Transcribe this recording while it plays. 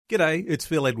G'day, it's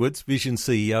Phil Edwards, Vision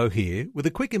CEO here, with a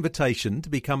quick invitation to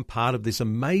become part of this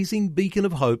amazing beacon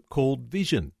of hope called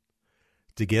Vision.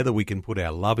 Together we can put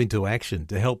our love into action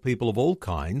to help people of all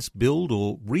kinds build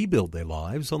or rebuild their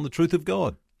lives on the truth of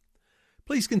God.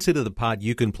 Please consider the part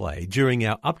you can play during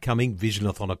our upcoming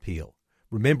Visionathon appeal,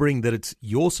 remembering that it's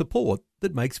your support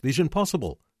that makes Vision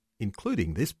possible,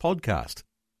 including this podcast.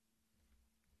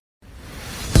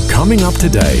 Coming up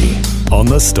today on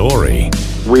The Story.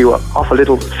 We were off a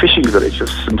little fishing village of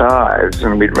St Ives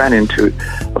and we ran into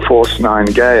a force 9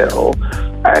 gale.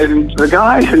 And the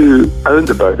guy who owned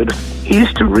the boat, he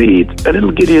used to read a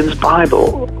little Gideon's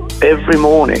Bible every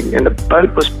morning, and the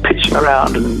boat was pitching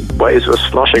around and waves were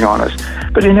sloshing on us,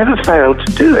 but he never failed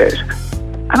to do it.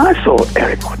 And I thought,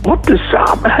 Eric, what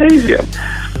bizarre behaviour.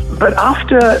 But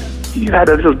after you had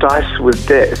a little dice with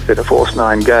death in a force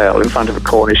 9 gale in front of a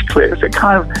Cornish cliff, it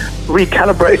kind of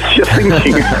recalibrates your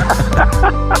thinking.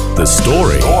 The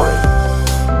Story.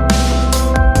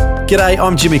 G'day,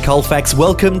 I'm Jimmy Colfax.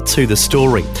 Welcome to The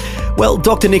Story. Well,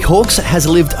 Dr. Nick Hawkes has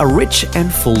lived a rich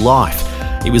and full life.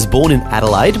 He was born in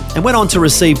Adelaide and went on to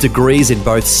receive degrees in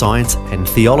both science and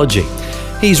theology.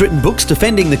 He's written books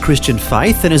defending the Christian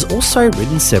faith and has also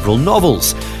written several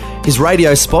novels. His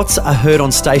radio spots are heard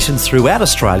on stations throughout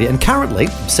Australia, and currently,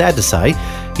 sad to say,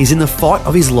 he's in the fight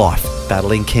of his life,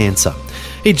 battling cancer.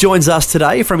 He joins us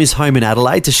today from his home in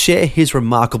Adelaide to share his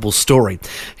remarkable story.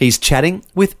 He's chatting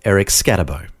with Eric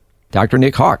Scatterbo. Dr.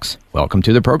 Nick Hawkes, welcome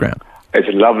to the program. It's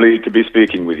lovely to be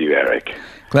speaking with you, Eric.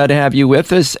 Glad to have you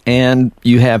with us, and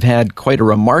you have had quite a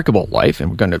remarkable life, and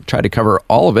we're going to try to cover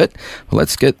all of it.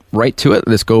 Let's get right to it.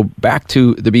 Let's go back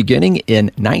to the beginning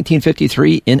in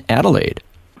 1953 in Adelaide.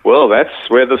 Well, that's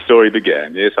where the story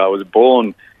began. Yes, I was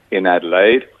born in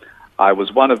Adelaide. I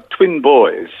was one of twin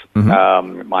boys.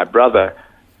 My brother,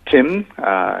 Tim,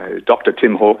 Dr.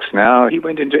 Tim Hawkes now, he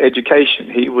went into education.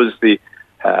 He was the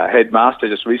headmaster,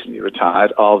 just recently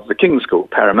retired, of the King's School,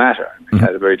 Parramatta. He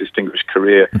had a very distinguished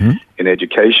career in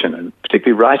education, and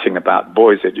particularly writing about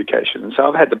boys' education. And so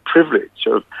I've had the privilege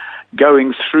of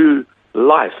going through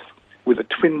life with a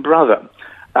twin brother.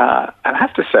 And I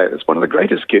have to say, it's one of the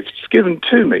greatest gifts given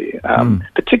to me,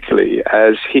 particularly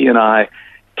as he and I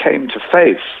came to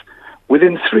faith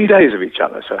within 3 days of each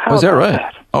other. So how Was that about right?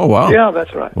 that? Oh, wow. Yeah,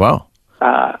 that's right. Wow.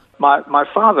 My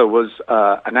father was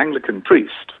an Anglican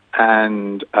priest,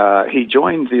 and he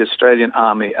joined the Australian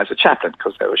Army as a chaplain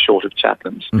because they were short of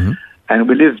chaplains. And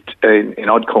we lived in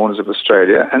odd corners of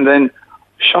Australia, and then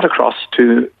shot across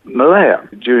to Malaya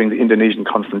during the Indonesian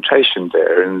confrontation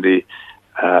there in the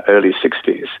early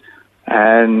 60s.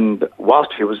 And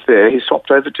whilst he was there, he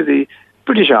swapped over to the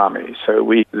British Army. So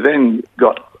we then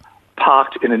got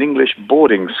parked in an English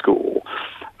boarding school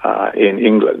in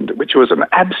England, which was an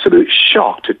absolute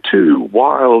shock to two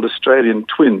wild Australian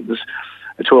twins,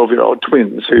 12-year-old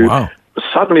twins, who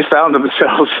suddenly found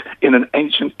themselves in an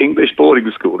ancient English boarding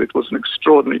school. It was an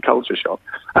extraordinary culture shock.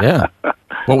 Yeah.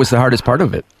 What was the hardest part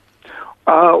of it?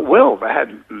 Well, they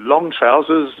had long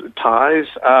trousers, ties,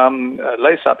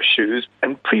 lace-up shoes,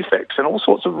 and prefects, and all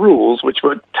sorts of rules which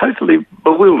were totally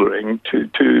bewildering to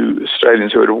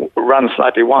Australians who had run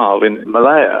slightly wild in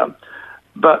Malaya.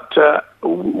 But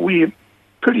we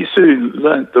pretty soon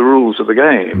learnt the rules of the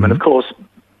game, and of course,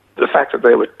 the fact that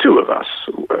there were two of us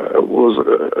was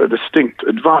a distinct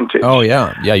advantage. Oh,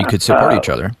 yeah. Yeah, you could support each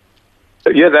other.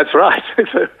 Yeah, that's right.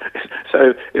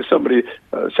 So if somebody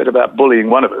said about bullying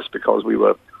one of us because we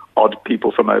were odd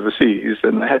people from overseas,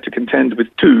 then they had to contend with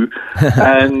two.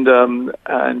 And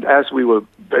as we were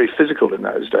very physical in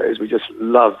those days, we just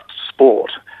loved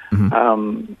sport.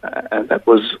 And that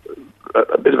was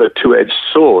a bit of a two-edged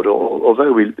sword.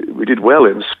 Although we did well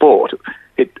in sport,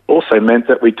 it also meant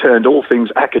that we turned all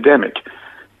things academic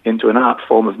into an art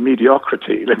form of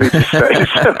mediocrity, let me just say.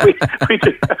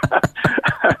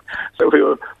 So we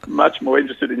were much more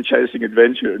interested in chasing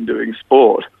adventure and doing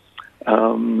sport.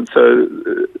 So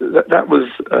that was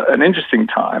an interesting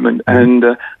time. And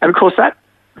of course, that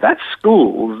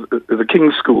school, the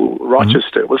King's School,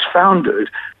 Rochester, was founded,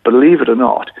 believe it or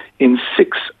not, in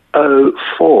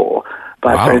 604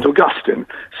 by St. Augustine.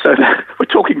 So we're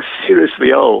talking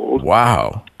seriously old.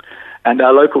 Wow. And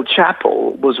our local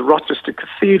chapel was Rochester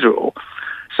Cathedral.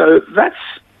 So that's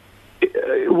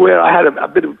where I had a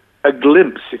bit of a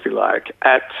glimpse, if you like,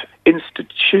 at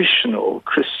institutional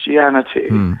Christianity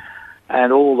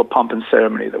and all the pomp and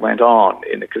ceremony that went on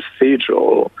in a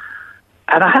cathedral.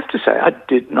 And I have to say, I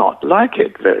did not like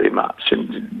it very much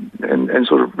and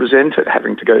sort of resented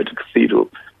having to go to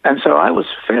cathedral. And so I was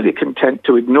fairly content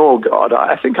to ignore God.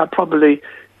 I think I probably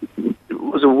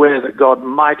was aware that God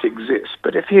might exist,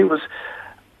 but if he was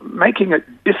making it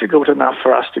difficult enough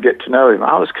for us to get to know him,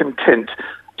 I was content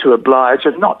to oblige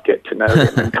and not get to know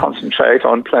him and concentrate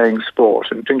on playing sport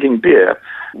and drinking beer,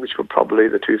 which were probably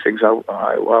the two things I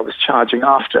was charging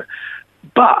after.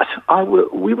 But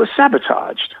we were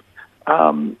sabotaged.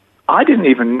 I didn't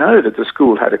even know that the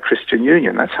school had a Christian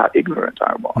union. That's how ignorant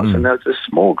I was. And there was a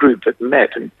small group that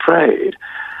met and prayed.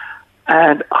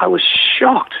 And I was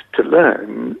shocked to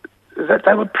learn that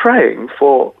they were praying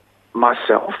for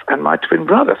myself and my twin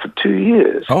brother for 2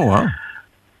 years. Oh, wow.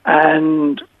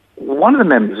 And one of the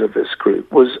members of this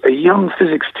group was a young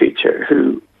physics teacher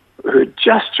who had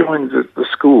just joined the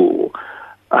school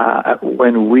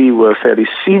when we were fairly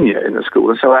senior in the school.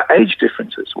 And so our age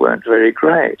differences weren't very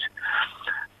great.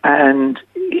 And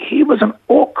he was an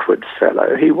awkward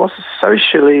fellow. He was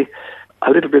socially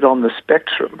a little bit on the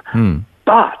spectrum.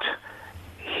 But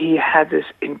he had this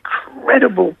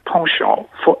incredible penchant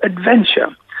for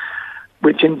adventure,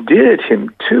 which endeared him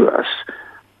to us.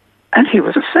 And he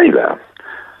was a sailor.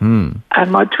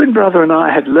 And my twin brother and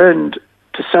I had learned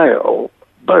to sail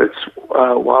boats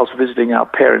whilst visiting our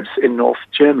parents in North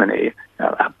Germany.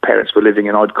 Our parents were living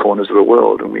in odd corners of the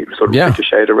world, and we sort of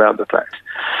ricocheted around the place.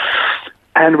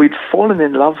 And we'd fallen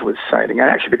in love with sailing and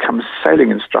actually become sailing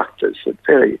instructors at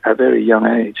a very young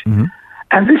age.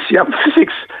 And this young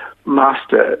physics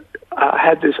master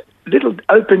had this little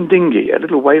open dinghy, a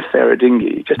little wayfarer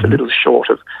dinghy, just a little short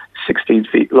of 16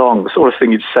 feet long, the sort of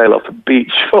thing you'd sail off the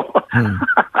beach for,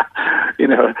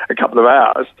 a couple of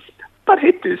hours. But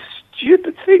he'd do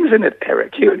stupid things in it,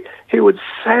 Eric. He would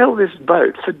sail this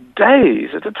boat for days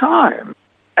at a time.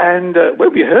 And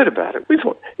when we heard about it, we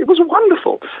thought it was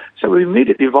wonderful. So we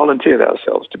immediately volunteered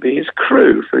ourselves to be his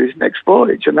crew for his next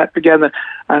voyage, and that began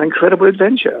an incredible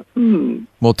adventure.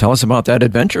 Well, tell us about that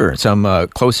adventure. Some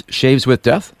close shaves with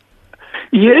death?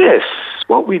 Yes.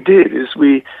 What we did is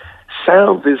we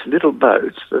sailed this little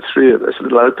boat, the three of us, a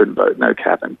little open boat, no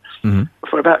cabin,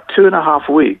 for about 2.5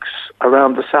 weeks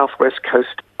around the southwest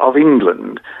coast of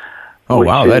England. Oh,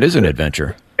 wow, that is an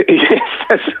adventure. Yes,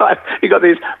 that's right. You got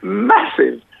these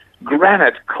massive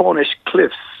granite Cornish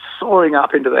cliffs soaring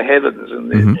up into the heavens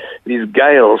and these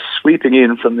gales sweeping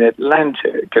in from the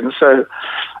Atlantic. And so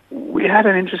we had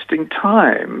an interesting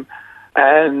time.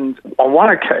 And on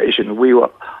one occasion, we were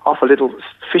off a little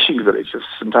fishing village of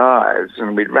St. Ives,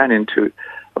 and we ran into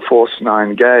a force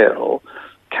 9 gale,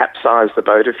 capsized the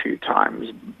boat a few times,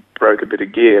 broke a bit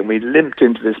of gear, and we limped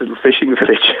into this little fishing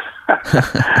village.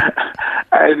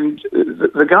 And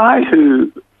the guy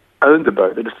who owned the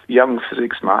boat, a young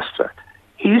physics master,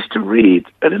 he used to read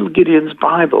a little Gideon's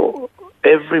Bible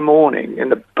every morning, and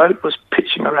the boat was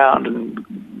pitching around and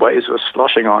waves were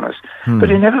sloshing on us, but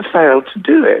he never failed to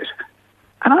do it.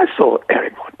 And I thought,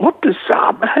 Eric, what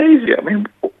bizarre behavior. I mean,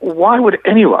 why would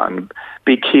anyone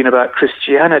be keen about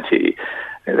Christianity?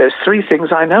 There's 3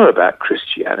 things I know about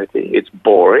Christianity. It's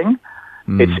boring,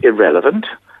 it's irrelevant,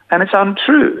 and it's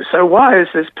untrue. So why is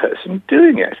this person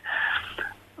doing it?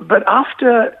 But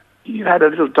after you had a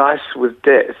little dice with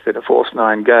death in a force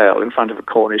 9 gale in front of a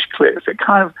Cornish cliff, it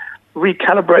kind of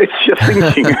recalibrates your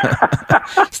thinking.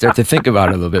 Start to think about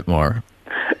it a little bit more.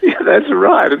 Yeah, that's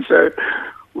right. And so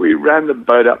we ran the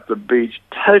boat up the beach,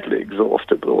 totally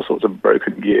exhausted with all sorts of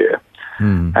broken gear.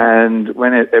 And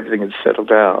when everything had settled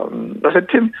down, I said,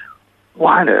 Tim,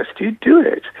 why on earth do you do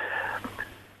it?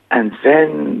 And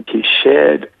then he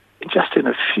shared, just in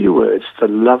a few words, the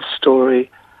love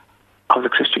story of the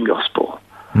Christian gospel.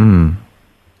 And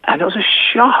it was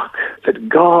a shock that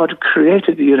God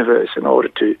created the universe in order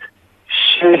to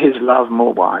share his love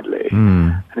more widely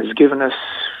and has given us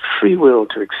free will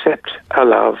to accept our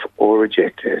love or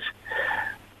reject it.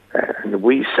 And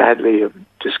we sadly have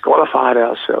disqualified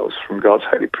ourselves from God's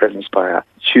holy presence by our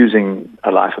choosing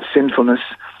a life of sinfulness,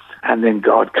 and then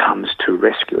God comes to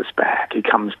rescue us back. He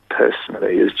comes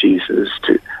personally as Jesus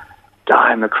to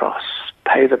die on the cross,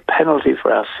 pay the penalty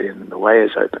for our sin. The way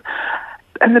is open.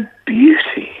 And the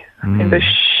beauty, and the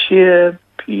sheer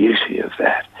beauty of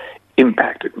that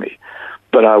impacted me.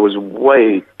 But I was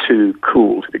way too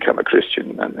cool to become a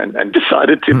Christian and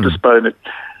decided to postpone it.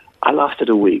 I lasted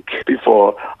a week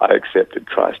before I accepted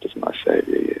Christ as my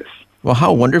Savior, yes. Well,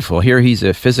 how wonderful. Here he's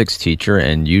a physics teacher,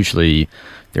 and usually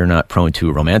they're not prone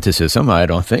to romanticism, I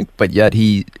don't think, but yet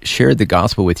he shared the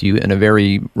gospel with you in a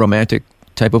very romantic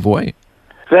type of way.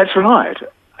 That's right.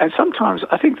 And sometimes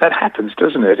I think that happens,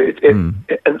 doesn't it?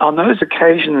 And on those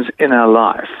occasions in our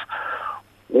life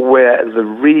where the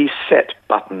reset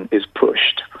button is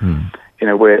pushed,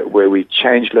 where we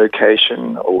change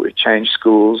location, or we change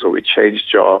schools, or we change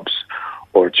jobs,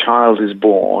 or a child is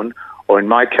born, or in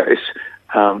my case,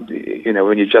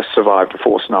 when you just survived a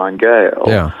Force 9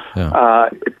 gale.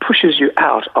 It pushes you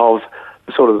out of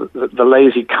sort of the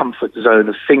lazy comfort zone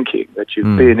of thinking that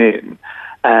you've been in,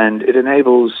 and it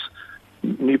enables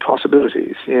new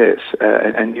possibilities,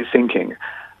 and new thinking.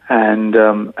 And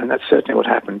that's certainly what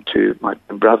happened to my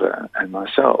brother and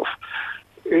myself.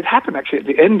 It happened actually at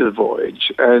the end of the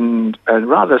voyage, and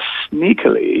rather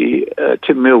sneakily,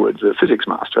 Tim Millward, the physics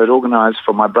master, had organised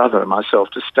for my brother and myself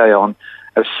to stay on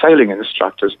as sailing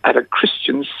instructors at a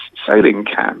Christian sailing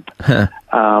camp.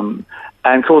 And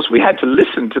of course, we had to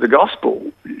listen to the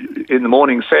gospel in the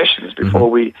morning sessions before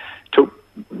we took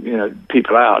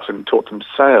people out and taught them to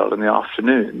sail in the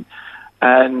afternoon.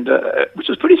 And which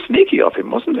was pretty sneaky of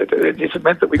him, wasn't it? It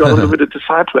meant that we got a little bit of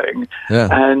discipling.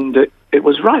 And it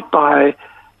was right by,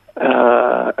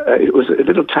 it was a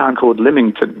little town called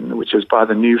Lymington, which was by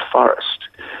the New Forest.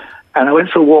 And I went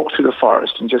for a walk through the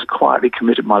forest and just quietly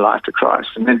committed my life to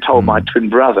Christ, and then told my twin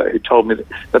brother, who told me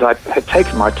that I had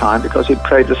taken my time because he'd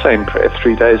prayed the same prayer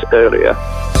 3 days earlier.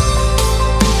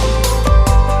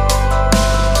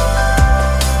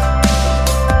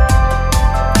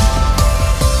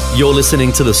 You're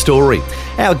listening to The Story.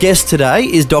 Our guest today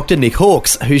is Dr. Nick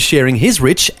Hawkes, who's sharing his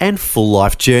rich and full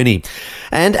life journey.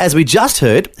 And as we just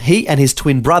heard, he and his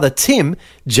twin brother Tim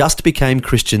just became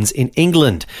Christians in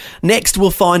England. Next,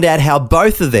 we'll find out how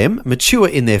both of them mature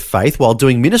in their faith while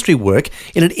doing ministry work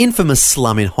in an infamous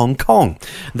slum in Hong Kong.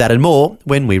 That and more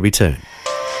when we return.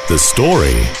 The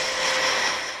Story.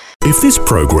 If this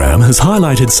program has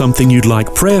highlighted something you'd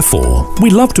like prayer for,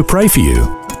 we'd love to pray for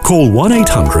you. Call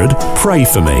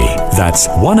 1-800-PRAY-FOR-ME. That's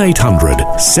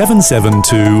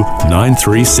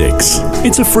 1-800-772-936.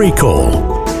 It's a free call.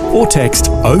 Or text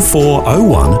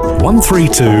 0401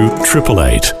 132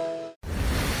 888.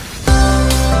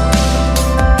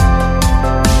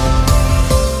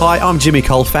 Hi, I'm Jimmy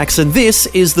Colfax, and this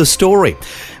is The Story.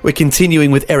 We're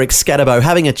continuing with Eric Scatterbo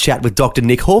having a chat with Dr.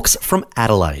 Nick Hawkes from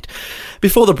Adelaide.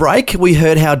 Before the break, we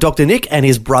heard how Dr. Nick and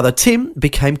his brother Tim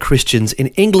became Christians in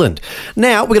England.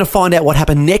 Now, we're going to find out what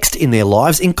happened next in their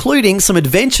lives, including some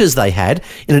adventures they had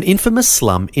in an infamous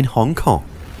slum in Hong Kong.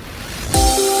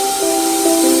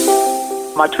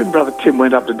 My twin brother Tim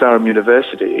went up to Durham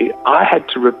University. I had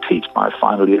to repeat my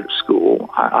final year at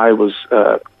school. I was,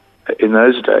 in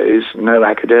those days, no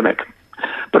academic.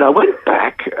 But I went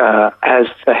back as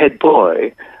the head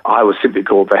boy. I was simply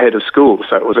called the head of school,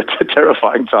 so it was a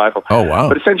terrifying title. Oh, wow.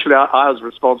 But essentially, I was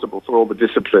responsible for all the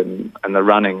discipline and the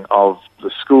running of the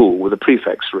school with a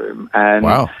prefect's room. And,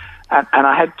 wow. and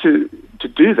I had to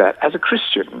do that as a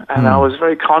Christian, and I was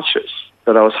very conscious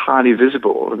that I was highly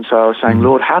visible. And so I was saying,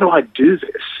 Lord, how do I do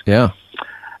this? Yeah.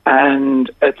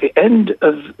 And at the end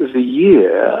of the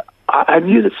year, I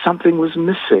knew that something was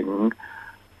missing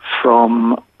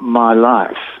from my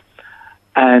life.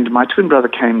 And my twin brother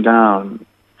came down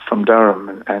from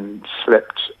Durham and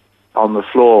slept on the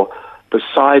floor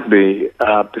beside me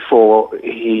before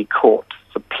he caught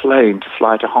the plane to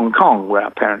fly to Hong Kong, where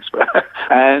our parents were.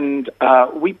 And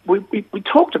we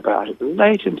talked about it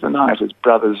late into the night, as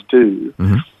brothers do.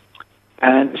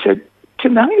 And he said,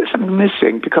 Tim, I think there's something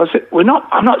missing, because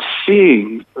I'm not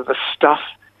seeing the stuff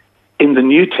in the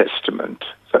New Testament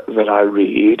that I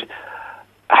read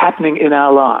happening in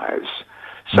our lives.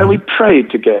 So we prayed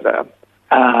together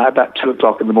about 2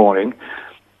 o'clock in the morning.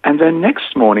 And then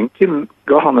next morning, Tim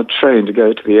got on a train to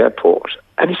go to the airport,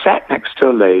 and he sat next to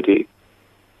a lady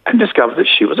and discovered that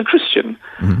she was a Christian.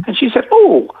 And she said,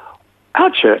 oh, our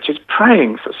church is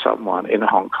praying for someone in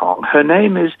Hong Kong. Her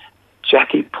name is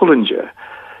Jackie Pullinger.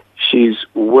 She's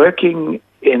working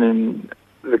in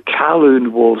the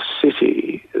Kowloon walled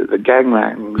city, the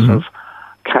ganglangs of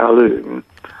Kowloon,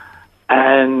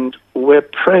 and we're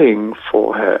praying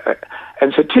for her.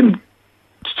 And so Tim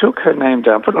took her name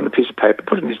down, put it on a piece of paper,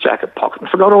 put it in his jacket pocket, and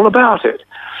forgot all about it.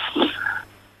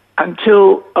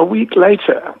 Until a week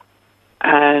later,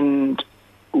 and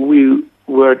we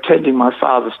were attending my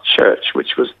father's church,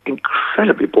 which was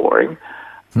incredibly boring,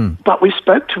 but we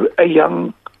spoke to a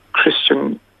young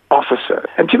Christian officer,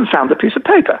 and Tim found the piece of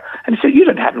paper, and he said, you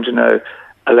don't happen to know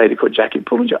a lady called Jackie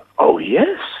Pullinger? Oh,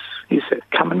 yes. He said,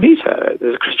 come and meet her.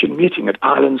 There's a Christian meeting at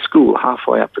Island School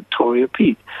halfway up Victoria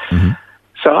Peak.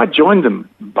 So I joined them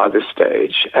by this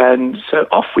stage, and so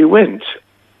off we went,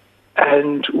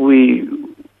 and we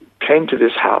came to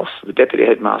this house, the deputy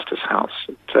headmaster's house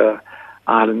at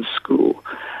Island School,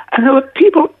 and there were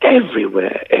people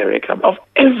everywhere, Eric, of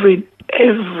every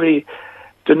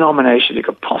denomination you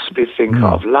could possibly think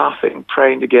of, laughing,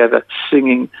 praying together,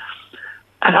 singing,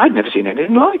 and I'd never seen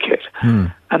anything like it.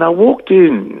 And I walked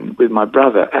in with my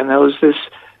brother, and there was this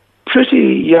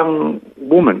pretty young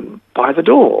woman by the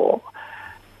door.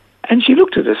 And she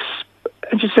looked at us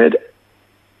and she said,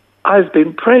 "I've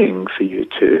been praying for you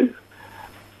two."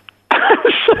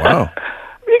 Wow.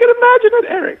 You can imagine it,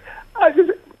 Eric. I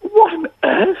said, "What on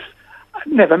earth? I've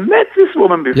never met this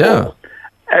woman before."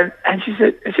 Yeah. And she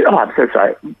said, "Oh, I'm so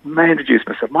sorry. May I introduce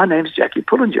myself? My name's Jackie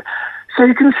Pullinger." So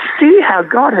you can see how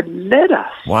God had led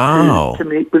us Wow. to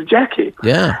meet with Jackie.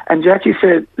 Yeah. And Jackie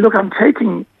said, "Look, I'm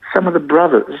taking some of the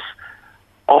brothers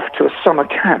off to a summer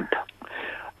camp.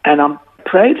 And I'm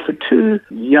prayed for two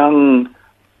young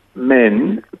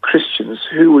men, Christians,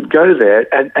 who would go there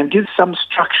and give some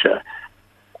structure."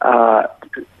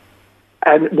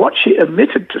 And what she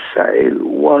omitted to say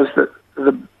was that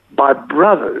by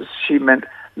brothers, she meant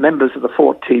members of the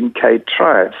 14K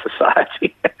Triad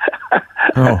Society.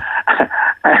 Oh.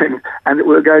 and that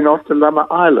we were going off to Lama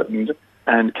Island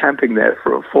and camping there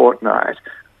for a fortnight.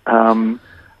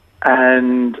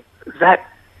 And that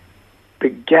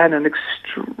began an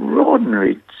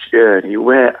extraordinary journey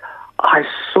where I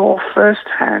saw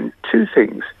firsthand two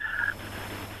things.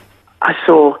 I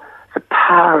saw the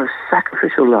power of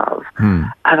sacrificial love,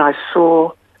 and I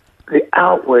saw the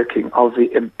outworking of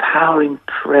the empowering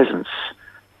presence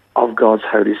of God's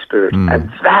Holy Spirit.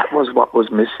 And that was what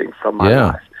was missing from my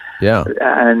life. Yeah.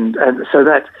 And so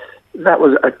that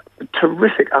was a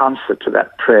terrific answer to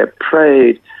that prayer,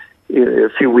 prayed a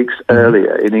few weeks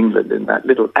earlier in England in that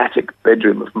little attic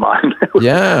bedroom of mine with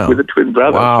a twin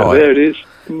brother. Wow. So there it is.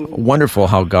 Wonderful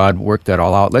how God worked that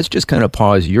all out. Let's just kind of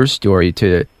pause your story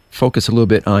to focus a little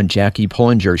bit on Jackie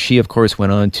Pullinger. She, of course,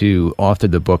 went on to author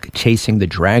the book Chasing the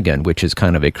Dragon, which is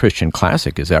kind of a Christian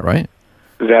classic. Is that right?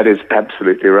 That is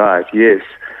absolutely right, yes.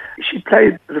 She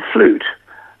played the flute,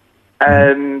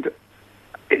 and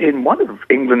in one of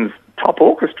England's top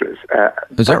orchestras.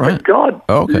 Is that right? God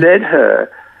led her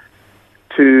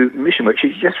to mission work.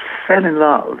 She just fell in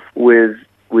love with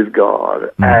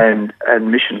God and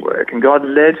mission work. And God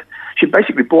led, she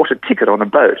basically bought a ticket on a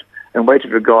boat and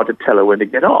waited for God to tell her when to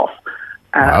get off,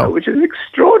 which is an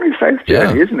extraordinary faith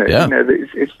journey, isn't it? Yeah. You know,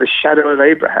 it's the shadow of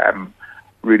Abraham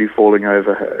really falling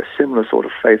over her, a similar sort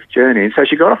of faith journey. And so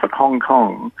she got off at Hong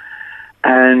Kong,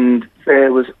 and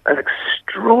there was an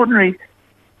extraordinary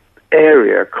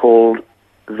area called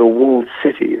the Walled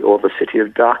City, or the City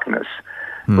of Darkness,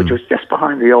 which was just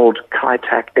behind the old Kai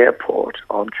Tak Airport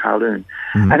on Kowloon.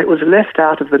 And it was left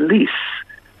out of the lease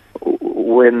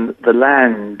when the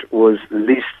land was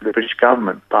leased to the British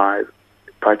government by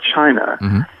China.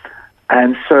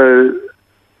 And so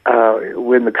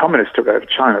when the communists took over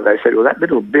China, they said, well, that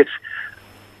little bit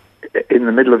in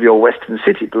the middle of your western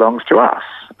city belongs to us.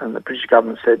 And the British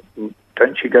government said,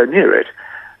 don't you go near it.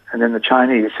 And then the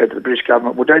Chinese said to the British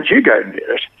government, well, don't you go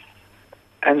near it.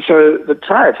 And so the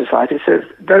Triad Society says,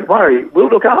 don't worry, we'll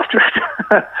look after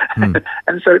it.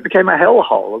 And so it became a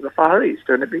hellhole of the Far East.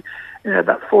 And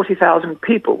about 40,000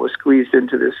 people were squeezed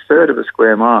into this third of a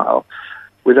square mile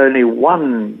with only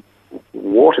one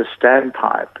water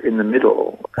standpipe in the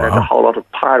middle and a whole lot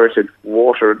of pirated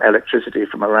water and electricity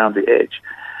from around the edge.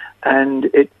 And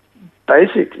it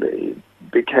basically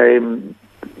became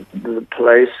the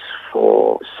place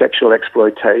for sexual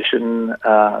exploitation,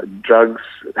 drugs,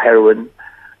 heroin,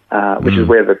 which is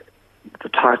where the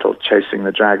title "Chasing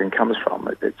the Dragon" comes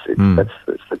from. That's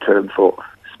the term for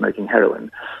smoking heroin,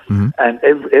 and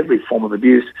every form of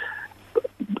abuse,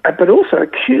 but also a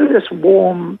curious,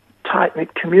 warm,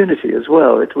 tight-knit community as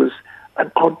well. It was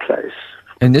an odd place.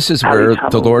 And this is where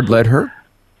the Lord led her?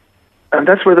 And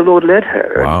that's where the Lord led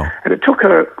her. Wow. And it took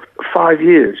her 5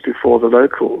 years before the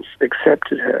locals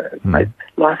accepted her. It made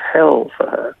life hell for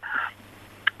her.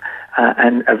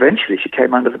 And eventually she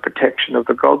came under the protection of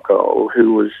the Gogol,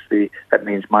 who was that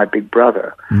means my big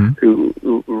brother, who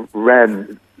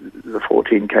ran the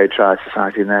 14K Triad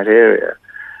Society in that area,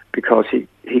 because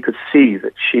he could see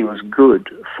that she was good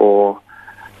for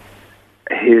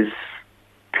his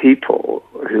people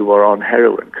who were on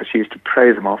heroin, because she used to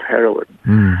pray them off heroin.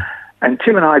 And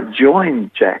Tim and I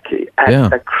joined Jackie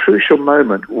at a crucial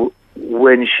moment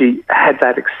when she had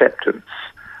that acceptance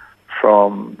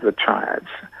from the Triads,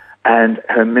 and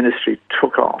her ministry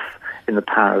took off in the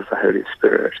power of the Holy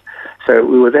Spirit. So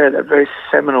we were there at a very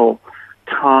seminal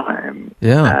time,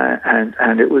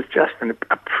 and it was just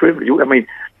a privilege. I mean,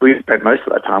 we spent most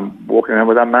of our time walking around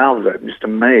with our mouths open, just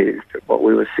amazed at what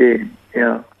we were seeing.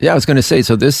 Yeah, I was going to say,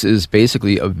 so this is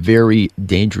basically a very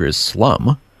dangerous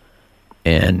slum,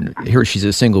 and here she's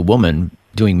a single woman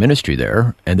doing ministry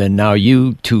there, and then now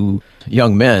you two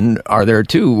young men are there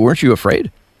too. Weren't you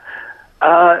afraid?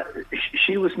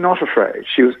 She was not afraid.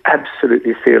 She was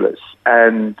absolutely fearless,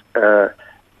 and there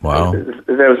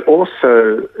was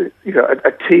also,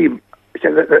 a team.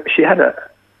 She had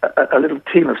a little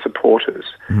team of supporters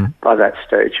by that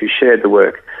stage who shared the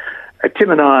work.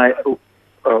 Tim and I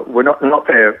were not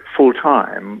there full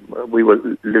time. We were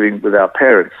living with our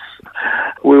parents.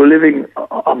 We were living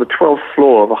on the 12th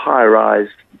floor of a high-rise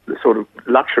sort of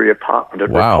luxury apartment at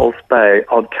Repulse Bay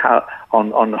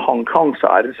on the Hong Kong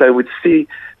side. And so we'd see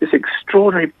this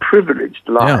extraordinary privileged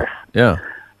life. Yeah.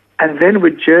 And then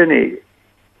we'd journey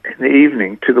in the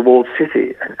evening to the walled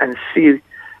city and see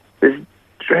this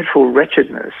dreadful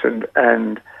wretchedness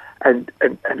and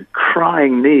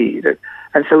crying need.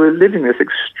 And so we're living this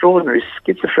extraordinary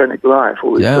schizophrenic life.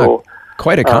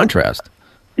 Quite a contrast.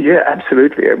 Yeah,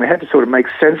 absolutely. And we had to sort of make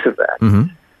sense of that.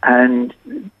 And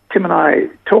Tim and I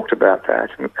talked about that,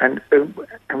 and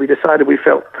we decided we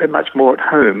felt very much more at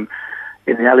home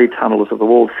in the alley tunnels of the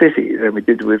walled city than we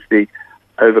did with the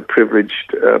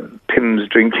overprivileged Pimm's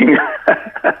drinking.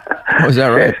 Oh, is that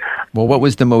right? Well, what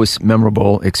was the most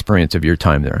memorable experience of your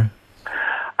time there?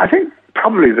 I think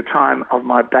probably the time of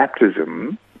my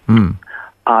baptism.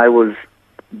 I was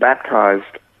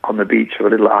baptized on the beach of a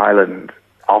little island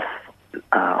off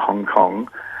Hong Kong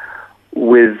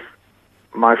with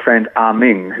my friend Ah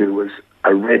Ming, who was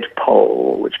a red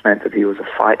pole, which meant that he was a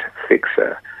fight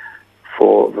fixer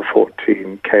for the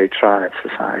 14K Triad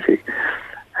Society.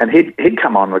 And he'd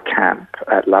come on a camp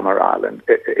at Lamma Island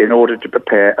in order to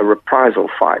prepare a reprisal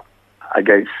fight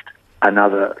against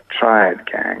another Triad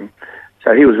gang.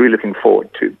 So he was really looking forward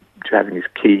to having his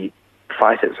key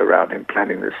fighters around him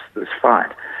planning this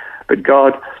fight. But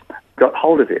God got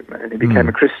hold of him and he became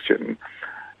a Christian.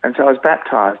 And so I was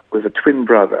baptized with a twin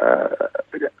brother,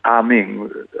 Ah Ming,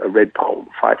 a red pole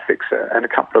fight fixer, and a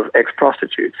couple of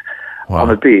ex-prostitutes on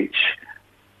the beach.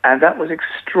 And that was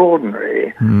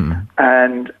extraordinary.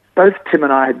 And both Tim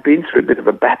and I had been through a bit of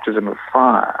a baptism of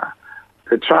fire.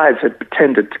 The Triads had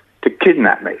pretended to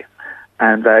kidnap me.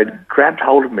 And they'd grabbed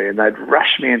hold of me and they'd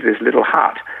rushed me into this little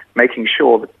hut, making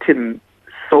sure that Tim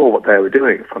saw what they were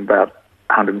doing from about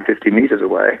 150 meters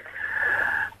away.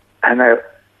 And they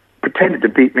pretended to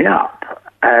beat me up.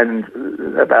 And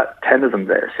about 10 of them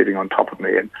there sitting on top of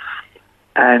me.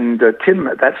 And Tim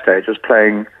at that stage was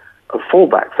playing a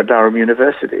fullback for Durham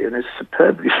University and is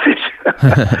superbly fit.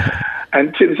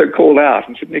 And Tim so called out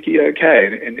and said, "Nick, are you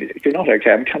okay? And if you're not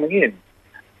okay, I'm coming in."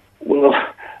 Well,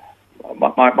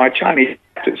 my Chinese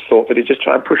just thought that he'd just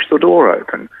try and push the door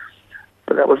open.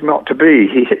 But that was not to be.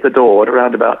 He hit the door at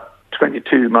around about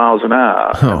 22 miles an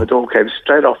hour, and the door came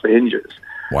straight off the hinges.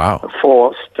 Wow.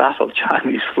 4 startled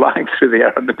Chinese flying through the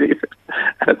air underneath it.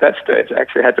 And at that stage, I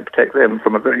actually had to protect them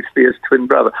from a very fierce twin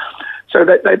brother. So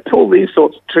they pull these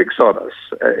sorts of tricks on us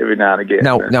every now and again.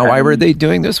 Now, why were they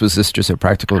doing this? Was this just a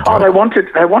practical joke? Oh, they wanted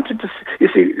to. You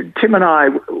see, Tim and I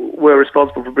were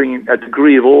responsible for bringing a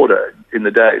degree of order in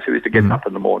the day. So we used to get up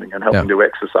in the morning and help them do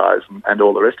exercise and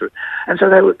all the rest of it. And so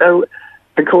they were,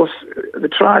 of course, the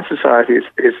Triad Society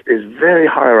is very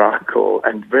hierarchical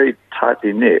and very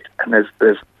tightly knit. And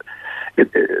there's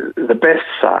the best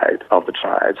side of the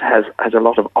Triads has a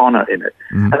lot of honor in it.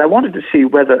 And I wanted to see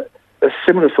whether a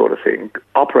similar sort of thing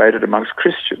operated amongst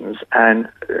Christians and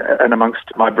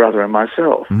amongst my brother and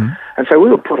myself. And so we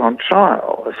were put on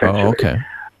trial, essentially. Oh, okay.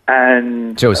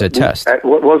 And so it was a test.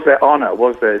 Was there honor?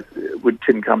 Would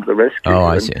Tim come to the rescue? Oh,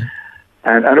 I see.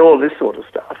 And all this sort of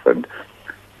stuff.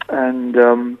 And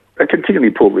they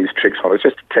continually pulled these tricks on us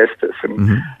just to test us.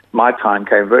 And my time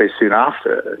came very soon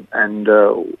after. And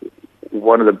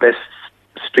one of the best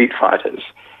street fighters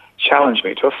challenged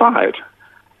me to a fight.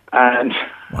 And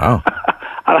wow.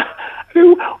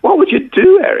 What would you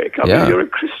do, Eric? I mean, you're a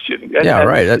Christian. And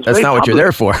right. That's not what you're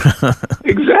there for.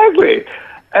 Exactly.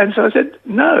 And so I said,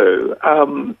 no,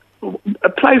 a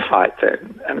play fight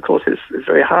then. And of course, it's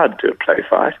very hard to do a play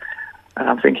fight. And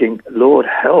I'm thinking, Lord,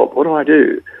 help, what do I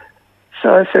do?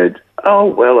 So I said, oh,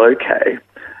 well, okay.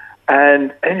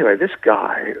 And anyway, this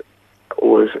guy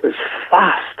was as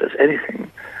fast as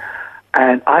anything.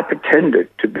 And I pretended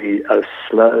to be a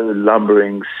slow,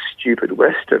 lumbering, stupid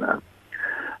Westerner.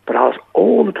 But I was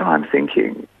all the time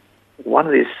thinking,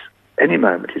 any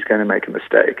moment he's going to make a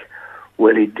mistake.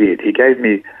 Well, he did. He gave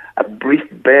me a brief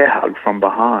bear hug from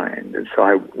behind. And so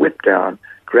I whipped down,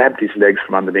 grabbed his legs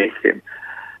from underneath him,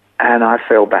 and I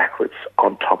fell backwards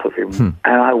on top of him.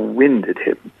 And I winded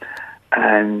him.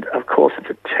 And, of course, it's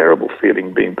a terrible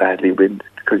feeling being badly winded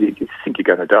because you think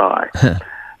you're going to die.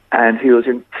 And he was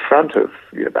in front of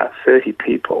about 30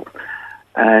 people,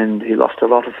 and he lost a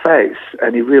lot of face,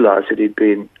 and he realized that he'd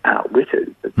been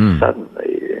outwitted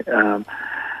suddenly.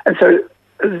 And so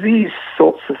these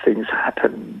sorts of things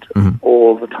happened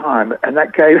all the time, and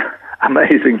that gave,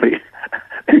 amazingly,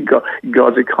 in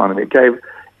God's economy, it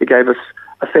gave us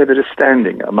a fair bit of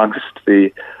standing amongst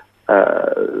the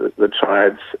the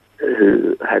tribes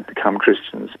who had become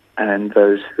Christians and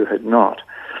those who had not.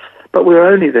 But we were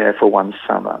only there for one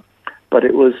summer. But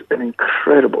it was an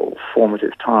incredible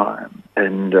formative time.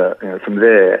 And from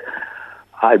there,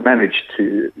 I managed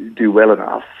to do well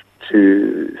enough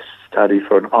to study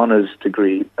for an honours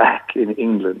degree back in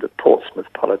England at Portsmouth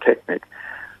Polytechnic,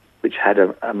 which had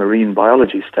a marine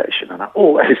biology station. And I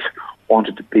always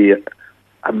wanted to be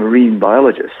a marine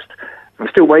biologist. I'm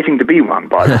still waiting to be one,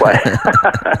 by the way.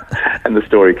 And the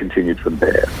story continued from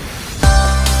there.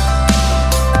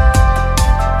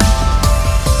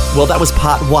 Well, that was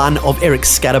part one of Eric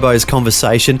Scatterbo's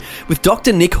conversation with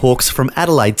Dr. Nick Hawkes from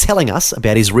Adelaide, telling us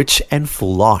about his rich and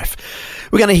full life.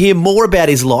 We're going to hear more about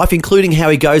his life, including how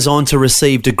he goes on to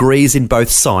receive degrees in both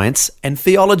science and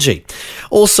theology.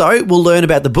 Also, we'll learn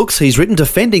about the books he's written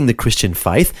defending the Christian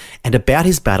faith and about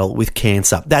his battle with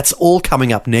cancer. That's all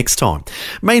coming up next time.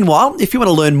 Meanwhile, if you want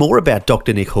to learn more about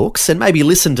Dr. Nick Hawkes and maybe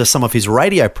listen to some of his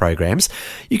radio programs,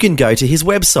 you can go to his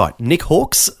website,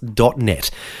 nickhawkes.net.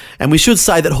 And we should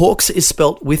say that Hawkes is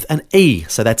spelt with an E,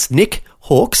 so that's Nick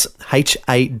Hawkes, HAWKES,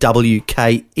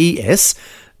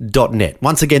 .net.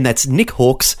 Once again, that's Nick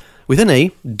Hawkes with an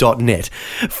E.net.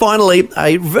 Finally,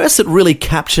 a verse that really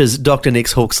captures Dr.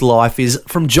 Nick Hawkes' life is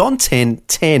from John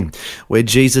 10:10, where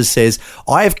Jesus says,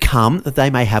 "I have come that they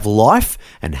may have life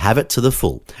and have it to the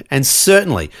full." And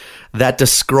certainly that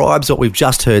describes what we've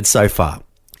just heard so far.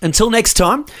 Until next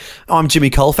time, I'm Jimmy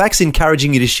Colfax,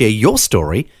 encouraging you to share your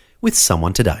story with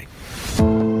someone today.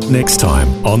 Next time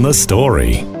on The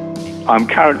Story. I'm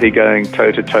currently going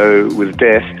toe-to-toe with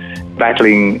death,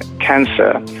 battling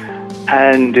cancer,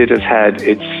 and it has had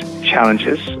its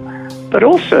challenges, but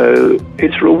also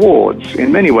its rewards.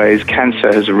 In many ways,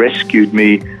 cancer has rescued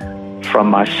me from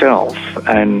myself,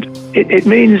 and it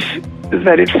means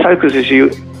that it focuses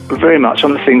you very much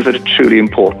on the things that are truly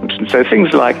important. And so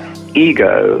things like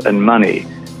ego and money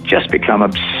just become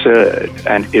absurd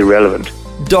and irrelevant.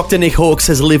 Dr. Nick Hawkes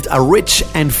has lived a rich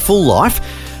and full life.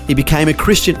 He became a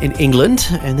Christian in England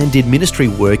and then did ministry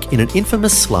work in an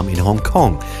infamous slum in Hong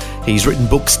Kong. He's written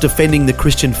books defending the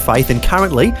Christian faith, and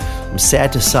currently, I'm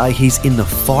sad to say, he's in the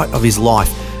fight of his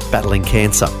life, battling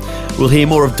cancer. We'll hear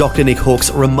more of Dr. Nick Hawkes'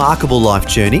 remarkable life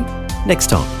journey next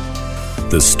time.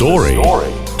 The Story.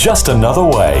 Just another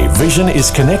way Vision is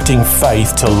connecting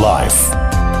faith to life.